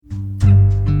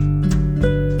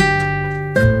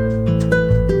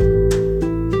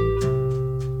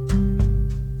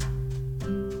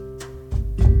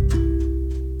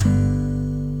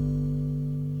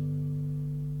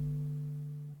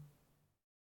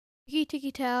Tiki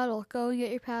Tiki Tattle, go and get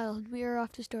your paddle, and we are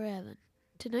off to Story Island.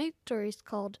 Tonight's story is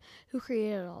called Who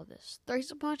Created All This?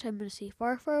 Thrice upon a time in a sea,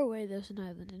 far, far away, there was an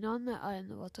island, and on that island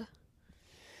there was a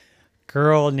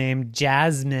girl named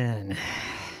Jasmine.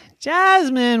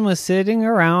 Jasmine was sitting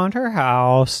around her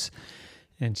house,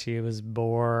 and she was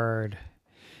bored.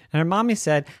 And her mommy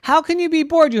said, how can you be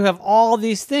bored? You have all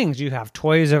these things. You have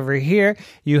toys over here.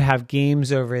 You have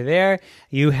games over there.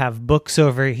 You have books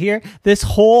over here. This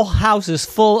whole house is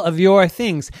full of your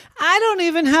things. I don't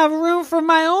even have room for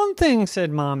my own things,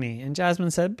 said Mommy. And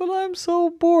Jasmine said, but I'm so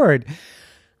bored.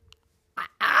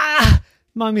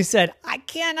 Mommy said, I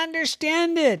can't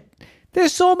understand it.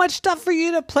 There's so much stuff for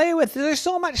you to play with. There's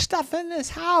so much stuff in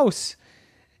this house.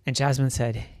 And Jasmine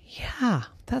said, yeah,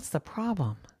 that's the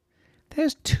problem.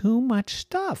 There's too much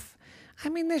stuff. I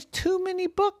mean, there's too many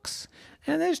books,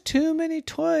 and there's too many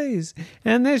toys,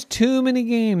 and there's too many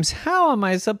games. How am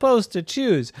I supposed to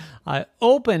choose? I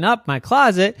open up my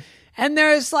closet, and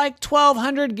there's like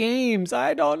 1,200 games.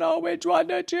 I don't know which one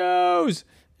to choose.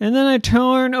 And then I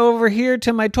turn over here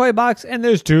to my toy box, and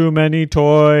there's too many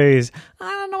toys. I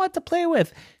don't know what to play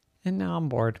with. And now I'm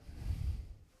bored.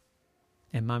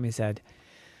 And Mommy said,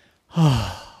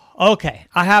 okay,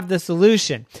 I have the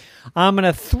solution. I'm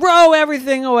going to throw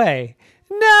everything away.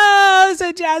 No,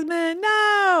 said Jasmine,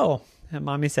 no. And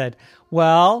Mommy said,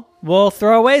 well, we'll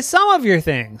throw away some of your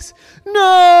things.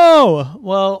 No.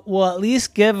 Well, we'll at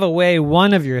least give away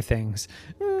one of your things.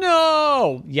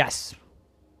 No. Yes.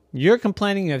 You're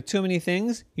complaining you have too many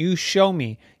things. You show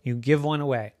me. You give one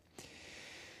away.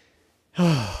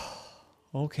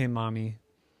 Okay, Mommy.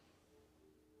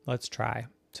 Let's try.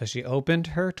 So she opened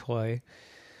her toy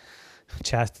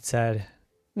chest and said,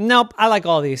 nope, I like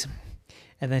all these.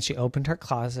 And then she opened her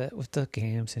closet with the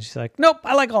games and she's like, nope,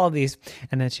 I like all of these.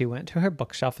 And then she went to her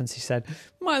bookshelf and she said,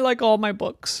 I like all my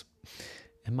books.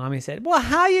 And Mommy said, well,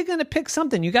 how are you going to pick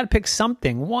something? You got to pick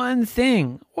something, one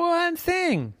thing.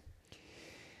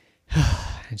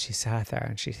 And she sat there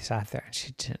and she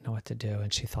didn't know what to do.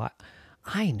 And she thought,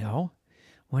 I know.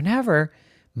 Whenever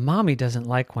Mommy doesn't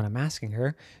like what I'm asking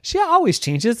her, she always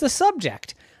changes the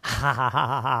subject. Ha ha ha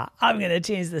ha ha. I'm going to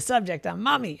change the subject on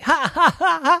Mommy. Ha ha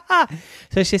ha ha ha.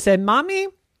 So she said, Mommy,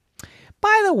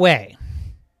 by the way,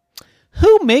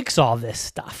 who makes all this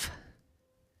stuff?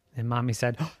 And Mommy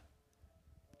said,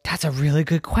 that's a really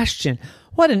good question.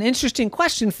 What an interesting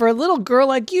question for a little girl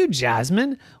like you,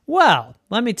 Jasmine. Well,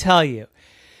 let me tell you.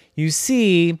 You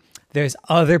see, there's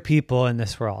other people in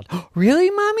this world. Really,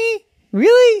 Mommy?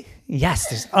 Really? Yes,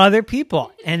 there's other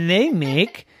people. And they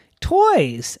make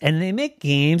toys. And they make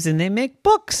games. And they make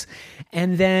books.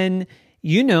 And then,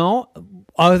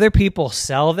 other people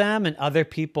sell them. And other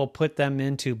people put them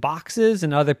into boxes.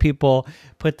 And other people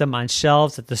put them on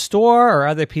shelves at the store. Or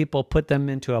other people put them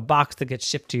into a box that gets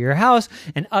shipped to your house.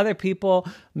 And other people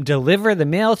deliver the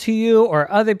mail to you. Or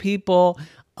other people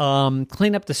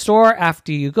clean up the store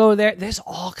after you go there. There's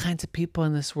all kinds of people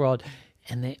in this world.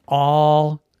 And they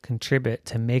all contribute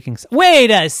to making... Wait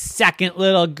a second,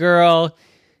 little girl.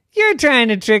 You're trying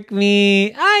to trick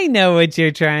me. I know what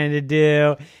you're trying to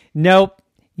do. Nope.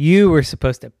 You were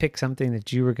supposed to pick something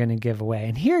that you were going to give away.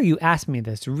 And here you asked me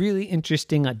this really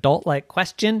interesting adult-like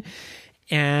question,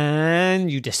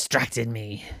 and you distracted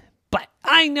me. But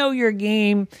I know your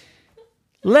game.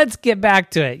 Let's get back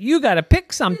to it. You got to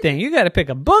pick something. You got to pick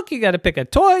a book. You got to pick a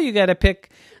toy. You got to pick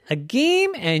a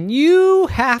game, and you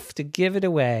have to give it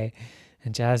away.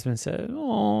 And Jasmine said,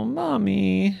 oh,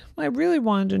 Mommy, I really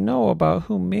wanted to know about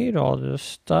who made all this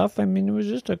stuff. I mean, it was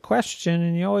just a question,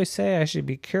 and you always say I should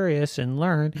be curious and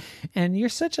learn. And you're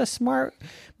such a smart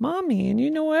mommy, and you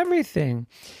know everything.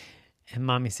 And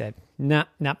Mommy said, no,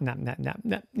 you're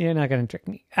not going to trick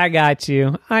me. I got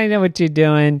you. I know what you're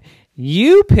doing.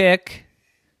 You pick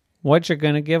what you're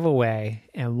going to give away.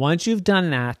 And once you've done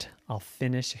that, I'll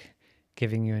finish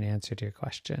giving you an answer to your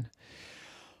question.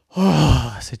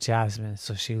 Oh, said Jasmine.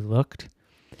 So she looked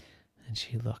and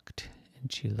she looked and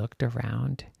she looked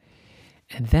around.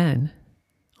 And then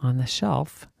on the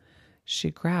shelf,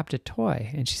 she grabbed a toy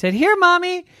and she said, here,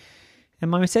 Mommy. And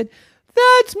Mommy said,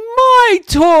 that's my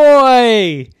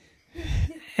toy.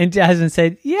 And Jasmine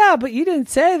said, yeah, but you didn't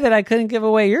say that I couldn't give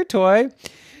away your toy.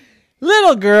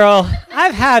 Little girl,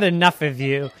 I've had enough of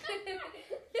you.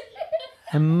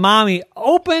 And Mommy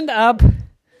opened up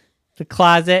the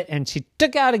closet and she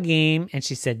took out a game and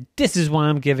she said, this is what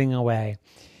I'm giving away.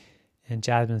 And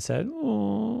Jasmine said,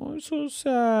 oh, I'm so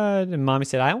sad. And Mommy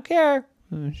said, I don't care.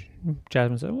 And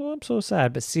Jasmine said, well, I'm so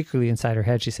sad. But secretly inside her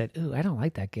head, she said, ooh, I don't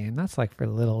like that game. That's like for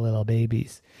little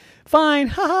babies. Fine.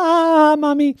 Ha ha,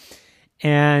 Mommy.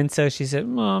 And so she said,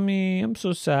 Mommy, I'm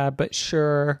so sad, but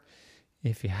sure.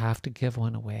 If you have to give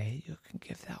one away, you can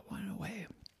give that one away.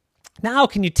 Now,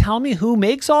 can you tell me who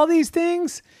makes all these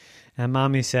things? And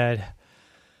Mommy said,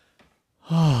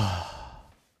 oh,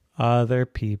 other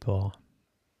people.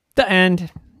 The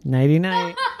end. Nighty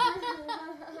night.